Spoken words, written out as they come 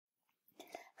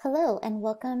Hello, and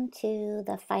welcome to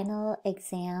the Final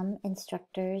Exam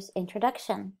Instructor's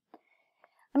Introduction.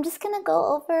 I'm just going to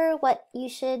go over what you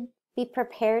should be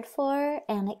prepared for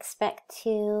and expect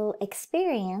to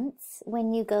experience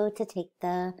when you go to take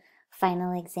the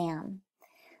final exam.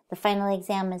 The final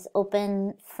exam is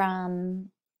open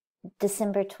from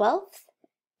December 12th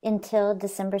until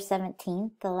December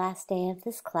 17th, the last day of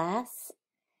this class.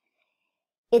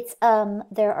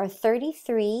 There are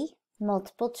 33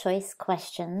 multiple choice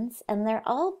questions, and they're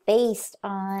all based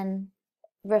on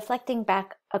reflecting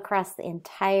back across the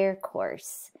entire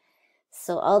course.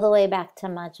 So all the way back to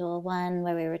Module 1,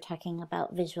 where we were talking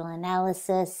about visual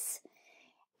analysis.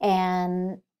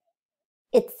 And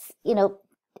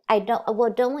I don't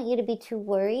want you to be too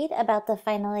worried about the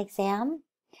final exam.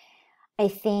 I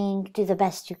think do the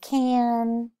best you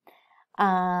can.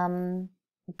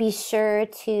 Be sure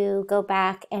to go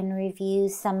back and review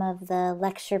some of the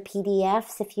lecture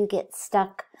PDFs if you get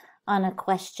stuck on a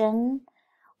question,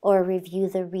 or review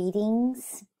the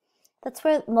readings. That's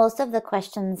where most of the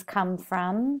questions come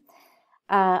from.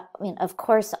 Of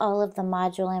course, all of the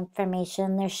module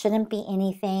information. There shouldn't be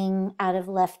anything out of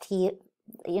left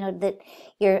that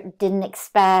you didn't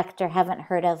expect or haven't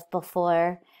heard of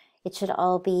before. It should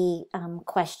all be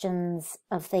questions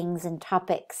of things and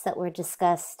topics that were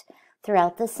discussed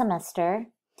throughout the semester.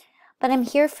 But I'm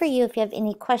here for you if you have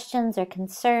any questions or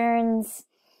concerns.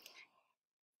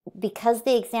 Because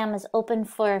the exam is open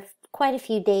for quite a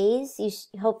few days, you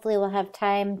hopefully will have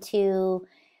time to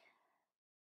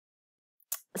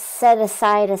set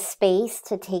aside a space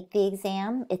to take the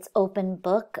exam. It's open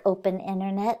book, open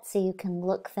internet, so you can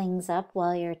look things up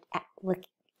while you're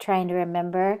trying to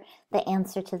remember the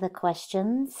answer to the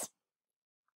questions.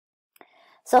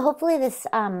 So hopefully this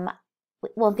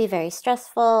won't be very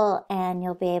stressful, and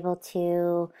you'll be able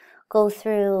to go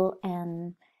through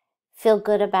and feel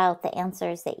good about the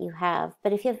answers that you have.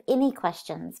 But if you have any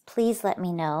questions, please let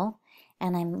me know,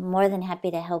 and I'm more than happy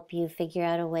to help you figure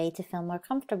out a way to feel more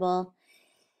comfortable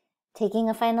taking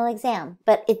a final exam.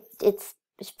 But it's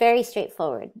very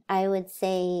straightforward. I would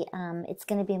say it's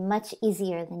going to be much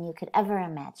easier than you could ever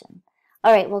imagine.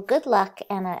 All right, well, good luck,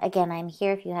 and again, I'm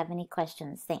here if you have any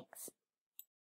questions. Thanks.